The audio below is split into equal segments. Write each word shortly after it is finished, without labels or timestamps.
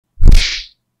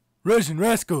Rush1n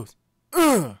Rascals.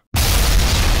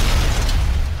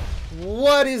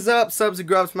 What is up, subs and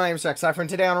grubs? My name is Jack and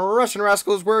today on Rush1n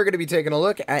Rascals, we're going to be taking a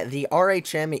look at the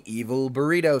RHM Evil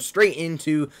Burrito. Straight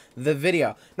into the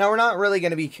video. Now, we're not really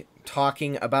going to be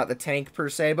talking about the tank per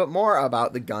se, but more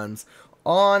about the guns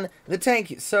on the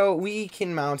tank. So we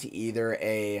can mount either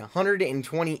a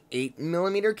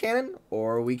 128mm cannon,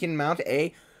 or we can mount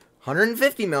a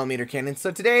 150mm cannon.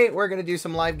 So today we're going to do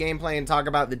some live gameplay and talk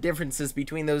about the differences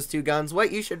between those two guns,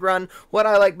 what you should run, what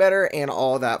I like better, and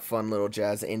all that fun little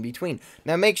jazz in between.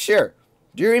 Now make sure,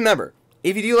 do remember,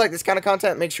 if you do like this kind of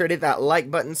content, make sure to hit that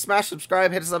like button, smash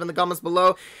subscribe, hit us up in the comments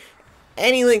below.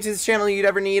 Any link to this channel you'd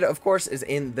ever need, of course, is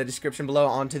in the description below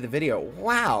onto the video.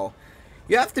 Wow,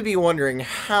 you have to be wondering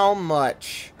how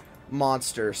much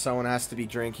Monster someone has to be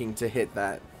drinking to hit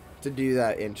that, to do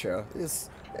that intro.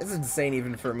 It's insane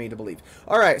even for me to believe.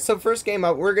 Alright, so first game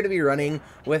up, we're going to be running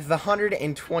with the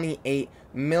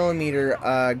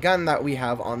 128mm gun that we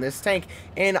have on this tank.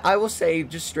 And I will say,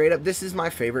 just straight up, this is my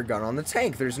favorite gun on the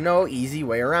tank. There's no easy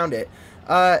way around it.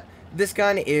 This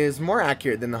gun is more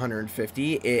accurate than the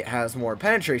 150. It has more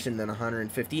penetration than the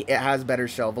 150. It has better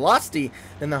shell velocity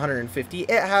than the 150.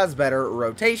 It has better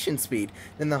rotation speed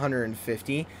than the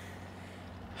 150.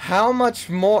 How much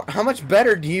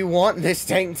better do you want this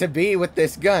tank to be with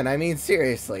this gun? I mean,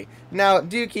 seriously. Now,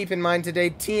 do keep in mind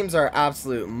today, teams are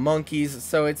absolute monkeys,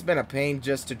 so it's been a pain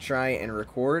just to try and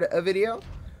record a video.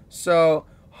 So,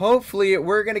 hopefully,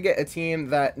 we're going to get a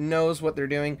team that knows what they're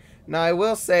doing. Now, I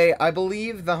will say, I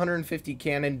believe the 150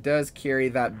 cannon does carry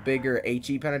that bigger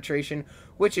HE penetration,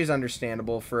 which is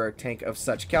understandable for a tank of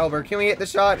such caliber. Can we hit the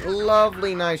shot?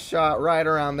 Lovely, nice shot right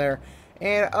around there.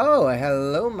 And, oh,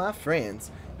 hello, my friends.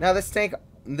 Now,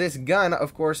 this gun,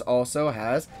 of course, also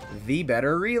has the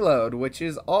better reload, which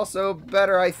is also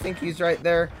better. I think he's right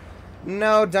there.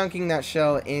 No, dunking that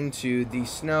shell into the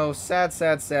snow. Sad,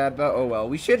 sad, sad, but oh well.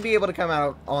 We should be able to come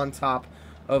out on top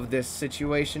of this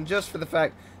situation just for the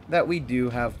fact that we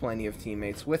do have plenty of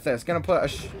teammates with us. Gonna put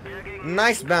a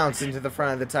nice bounce into the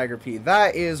front of the Tiger P.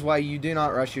 That is why you do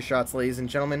not rush your shots, ladies and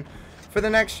gentlemen. For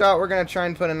the next shot, we're gonna try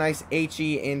and put a nice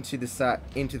HE into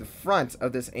the front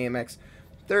of this AMX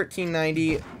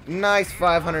 1390. Nice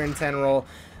 510 roll.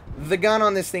 The gun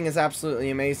on this thing is absolutely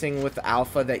amazing with the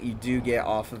alpha that you do get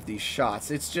off of these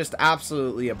shots. It's just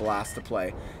absolutely a blast to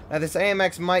play. Now, this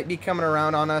AMX might be coming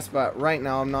around on us, but right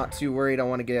now I'm not too worried. I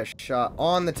want to get a shot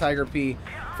on the Tiger P.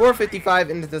 455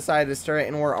 into the side of this turret,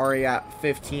 and we're already at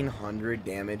 1500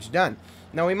 damage done.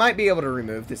 Now, we might be able to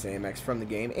remove this AMX from the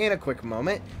game in a quick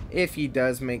moment if he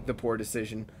does make the poor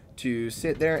decision to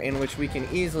sit there, in which we can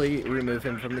easily remove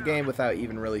him from the game without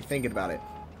even really thinking about it.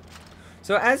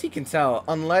 So as you can tell,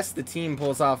 unless the team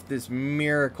pulls off this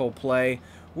miracle play,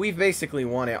 we've basically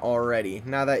won it already.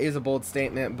 Now, that is a bold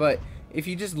statement, but if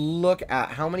you just look at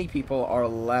how many people are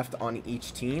left on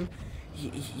each team,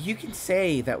 you can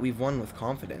say that we've won with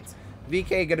confidence.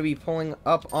 VK going to be pulling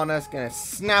up on us, going to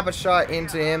snap a shot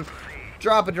into him,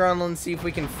 drop adrenaline, see if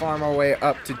we can farm our way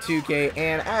up to 2k,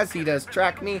 and as he does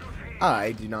track me,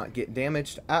 I do not get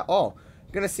damaged at all.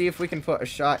 Gonna see if we can put a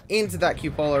shot into that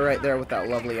cupola right there with that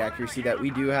lovely accuracy that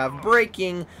we do have,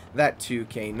 breaking that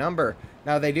 2k number.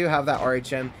 Now, they do have that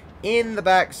RHM in the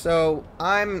back, so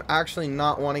I'm actually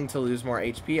not wanting to lose more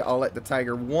HP. I'll let the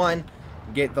Tiger 1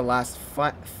 get the last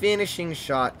finishing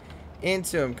shot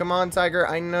into him. Come on, Tiger,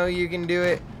 I know you can do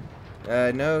it.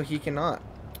 No, he cannot.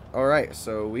 Alright,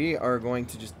 so we are going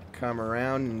to just come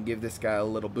around and give this guy a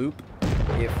little boop.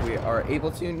 If we are able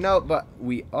to. No, but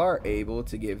we are able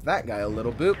to give that guy a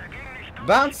little boop.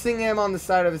 Bouncing him on the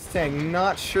side of his tank.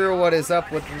 Not sure what is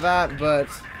up with that, but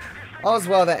all's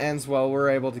well that ends well. We're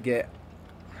able to get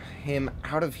him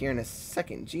out of here in a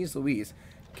second. Jeez Louise.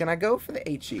 Can I go for the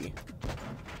HE?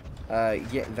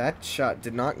 Yeah, that shot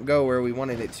did not go where we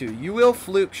wanted it to. You will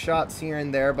fluke shots here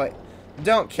and there, but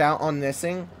don't count on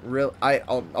missing.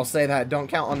 I'll say that. Don't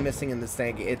count on missing in this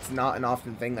tank. It's not an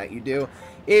often thing that you do.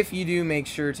 If you do, make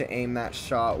sure to aim that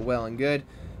shot well and good.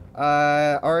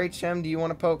 RHM, do you want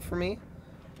to poke for me?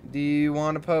 Do you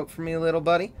want to poke for me, little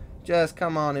buddy? Just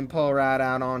come on and pull right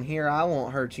out on here. I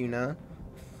won't hurt you none.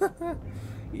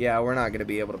 Yeah, we're not going to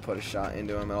be able to put a shot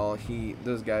into him at all.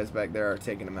 Those guys back there are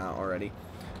taking him out already.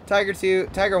 Tiger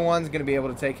 1's going to be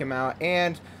able to take him out,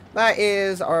 and that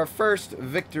is our first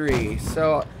victory.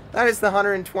 So that is the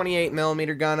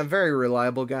 128mm gun, a very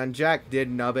reliable gun. Jack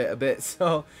did nub it a bit,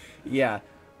 so yeah.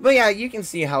 But yeah, you can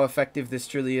see how effective this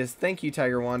truly is. Thank you,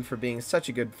 Tiger 1, for being such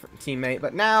a good teammate.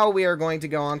 But now we are going to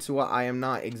go on to what I am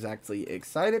not exactly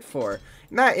excited for,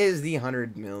 and that is the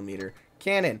 100mm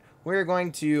cannon. we're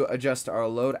going to adjust our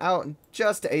loadout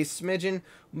just a smidgen.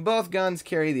 Both guns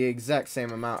carry the exact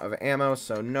same amount of ammo,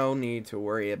 so no need to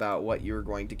worry about what you're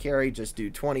going to carry. Just do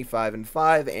 25 and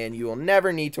 5, and you will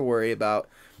never need to worry about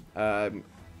not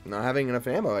having enough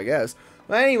ammo, I guess.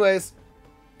 But anyways,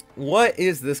 what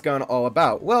is this gun all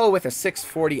about? Well, with a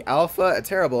 640 alpha, a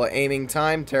terrible aiming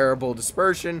time, terrible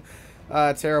dispersion,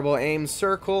 terrible aim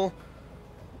circle,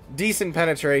 decent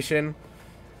penetration.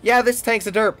 Yeah, this tank's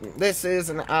a derp. This is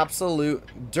an absolute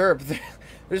derp.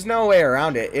 There's no way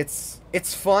around it.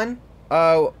 It's fun.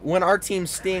 When our team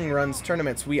Sting runs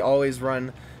tournaments, we always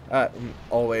run,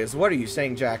 always, what are you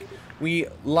saying, Jack? We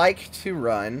like to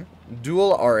run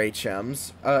dual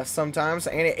RHMs sometimes,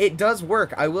 and it does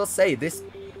work. I will say, this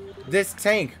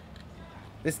tank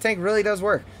really does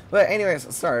work. But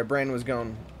anyways, sorry, brain was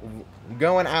going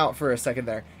out for a second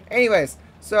there. Anyways,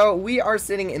 so we are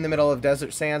sitting in the middle of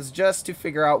Desert Sands just to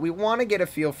figure out, we want to get a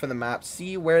feel for the map,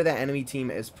 see where the enemy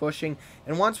team is pushing,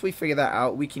 and once we figure that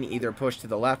out, we can either push to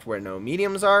the left where no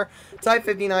mediums are. Type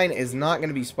 59 is not going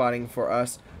to be spotting for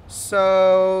us,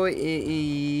 so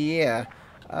yeah,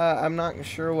 I'm not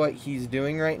sure what he's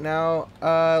doing right now.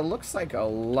 Looks like a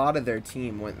lot of their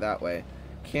team went that way.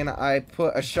 Can I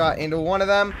put a shot into one of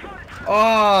them?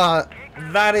 Oh,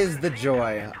 that is the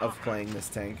joy of playing this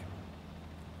tank.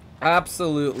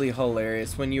 Absolutely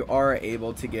hilarious when you are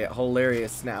able to get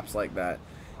hilarious snaps like that.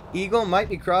 Eagle might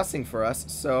be crossing for us,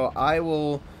 so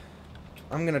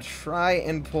I'm gonna try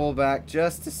and pull back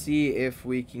just to see if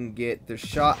we can get the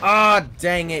shot. Ah,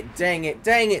 dang it,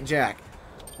 Jack.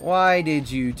 Why did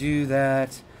you do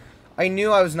that? I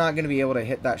knew I was not gonna be able to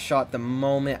hit that shot the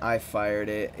moment I fired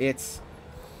it. It's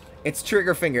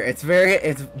trigger finger. It's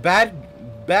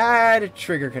bad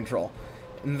trigger control.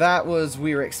 And that was,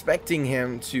 we were expecting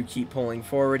him to keep pulling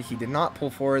forward. He did not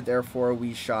pull forward, therefore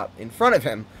we shot in front of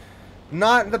him.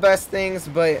 Not the best things,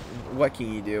 but what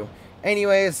can you do?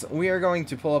 Anyways, we are going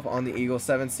to pull up on the Eagle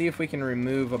 7, see if we can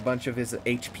remove a bunch of his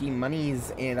HP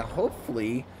monies, and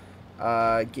hopefully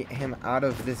get him out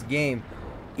of this game.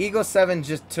 Eagle 7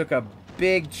 just took a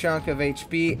big chunk of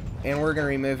HP, and we're going to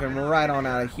remove him right on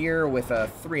out of here with a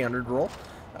 300 roll.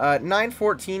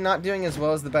 914, not doing as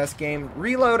well as the best game.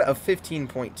 Reload of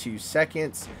 15.2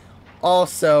 seconds.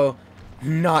 Also,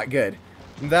 not good.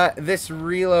 This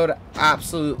reload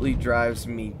absolutely drives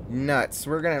me nuts.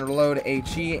 We're going to load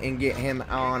HE and get him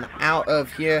on out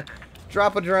of here.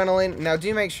 Drop adrenaline. Now,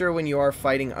 do make sure when you are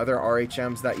fighting other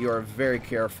RHMs that you are very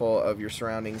careful of your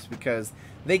surroundings, because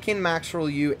they can max roll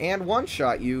you and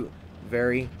one-shot you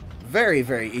very, very,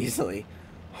 very easily.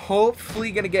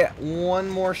 Hopefully gonna get one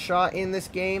more shot in this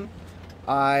game.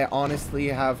 I honestly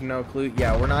have no clue.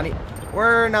 Yeah,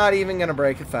 we're not even gonna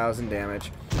break 1,000 damage,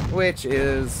 which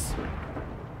is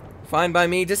fine by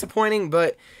me. Disappointing,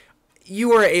 but you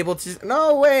were able to.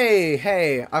 No way!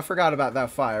 Hey, I forgot about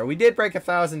that fire. We did break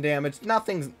 1,000 damage.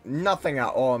 Nothing at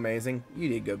all amazing. You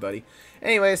did good, buddy.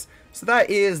 Anyways, so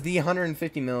that is the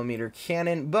 150mm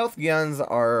cannon. Both guns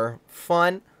are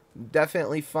fun.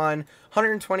 Definitely fun.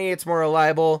 128 is more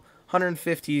reliable.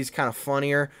 150 is kind of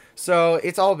funnier. So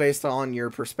it's all based on your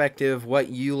perspective, what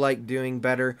you like doing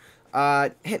better.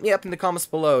 Hit me up in the comments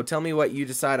below. Tell me what you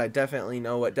decide. I definitely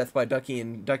know what Death by Ducky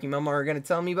and Ducky Mama are going to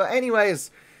tell me. But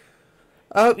anyways,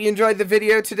 I hope you enjoyed the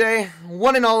video today.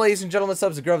 One and all, ladies and gentlemen,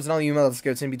 subs, grubs, and all you mother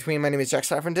scouts in between. My name is Jack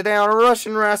Saffron. Today on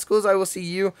Rush1n Rascals, I will see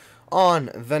you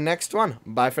on the next one.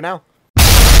 Bye for now.